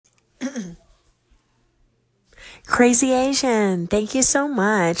Crazy Asian, thank you so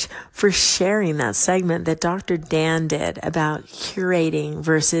much for sharing that segment that Dr. Dan did about curating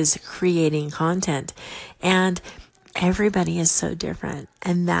versus creating content. And everybody is so different.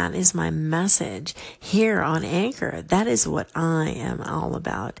 And that is my message here on Anchor. That is what I am all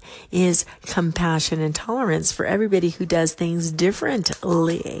about, is compassion and tolerance for everybody who does things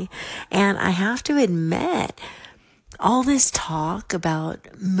differently. And I have to admit, all this talk about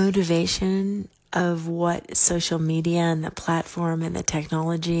motivation of what social media and the platform and the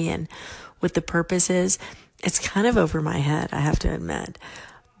technology and what the purpose is, it's kind of over my head, I have to admit.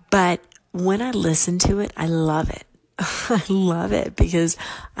 But when I listen to it, I love it. I love it because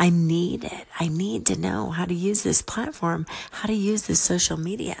I need it. I need to know how to use this platform, how to use this social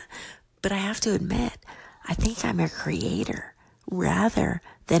media. But I have to admit, I think I'm a creator rather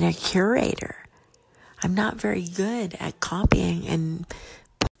than a curator. I'm not very good at copying, and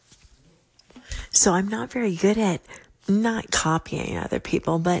so I'm not very good at not copying other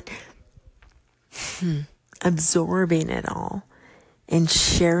people, but absorbing it all and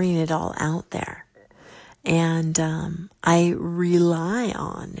sharing it all out there. And I rely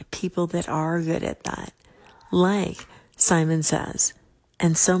on people that are good at that, like Simon Says,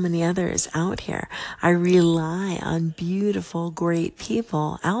 and so many others out here. I rely on beautiful, great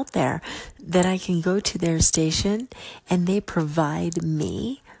people out there that I can go to their station and they provide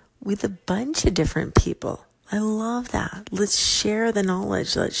me with a bunch of different people. I love that. Let's share the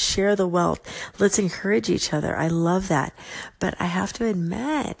knowledge. Let's share the wealth. Let's encourage each other. I love that. But I have to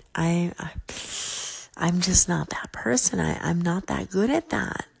admit, I'm just not that person. I'm not that good at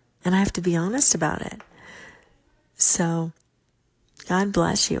that. And I have to be honest about it. So God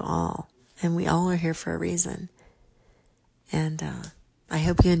bless you all. And we all are here for a reason. And I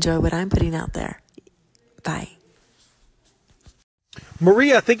hope you enjoy what I'm putting out there. Bye.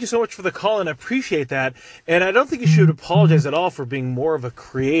 Maria, thank you so much for the call, and I appreciate that. And I don't think you should apologize at all for being more of a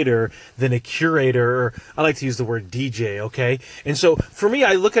creator than a curator, or I like to use the word DJ, okay? And so for me,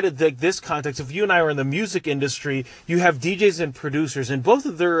 I look at it like this context. If you and I are in the music industry, you have DJs and producers, and both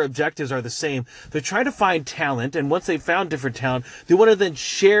of their objectives are the same. They're trying to find talent, and once they've found different talent, they want to then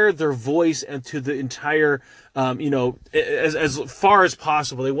share their voice into the entire as far as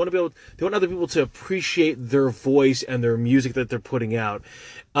possible. They want other people to appreciate their voice and their music that they're putting out.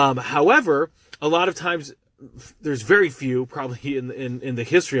 However, a lot of times there's very few, probably in the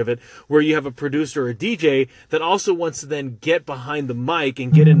history of it, where you have a producer or a DJ that also wants to then get behind the mic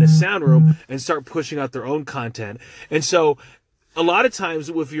and get in the sound room and start pushing out their own content. And so a lot of times,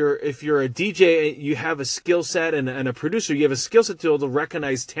 if you're a DJ, you have a skill set, and a producer, you have a skill set to be able to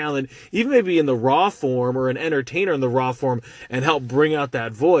recognize talent, even maybe in the raw form, or an entertainer in the raw form, and help bring out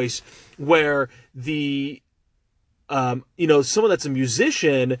that voice. Where the, someone that's a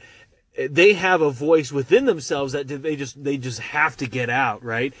musician, they have a voice within themselves that they just have to get out,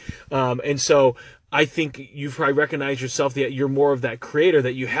 right? And so I think you probably recognize yourself that you're more of that creator,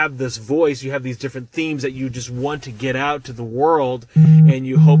 that you have this voice, you have these different themes that you just want to get out to the world, and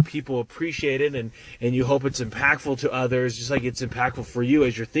you hope people appreciate it, and you hope it's impactful to others, just like it's impactful for you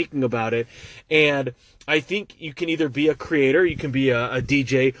as you're thinking about it. And I think you can either be a creator, you can be a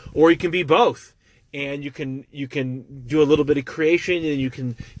DJ, or you can be both. And you can do a little bit of creation, and you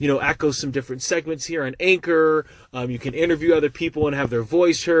can, echo some different segments here on Anchor. You can interview other people and have their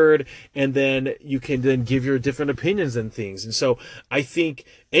voice heard, and then you can then give your different opinions and things. And so I think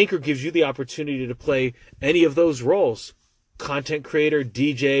Anchor gives you the opportunity to play any of those roles: content creator,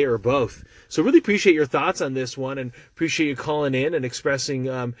 DJ, or both. So really appreciate your thoughts on this one, and appreciate you calling in and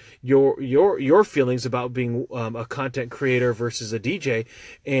expressing your feelings about being a content creator versus a DJ.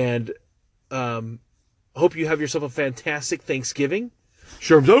 And hope you have yourself a fantastic Thanksgiving.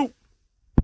 Sure.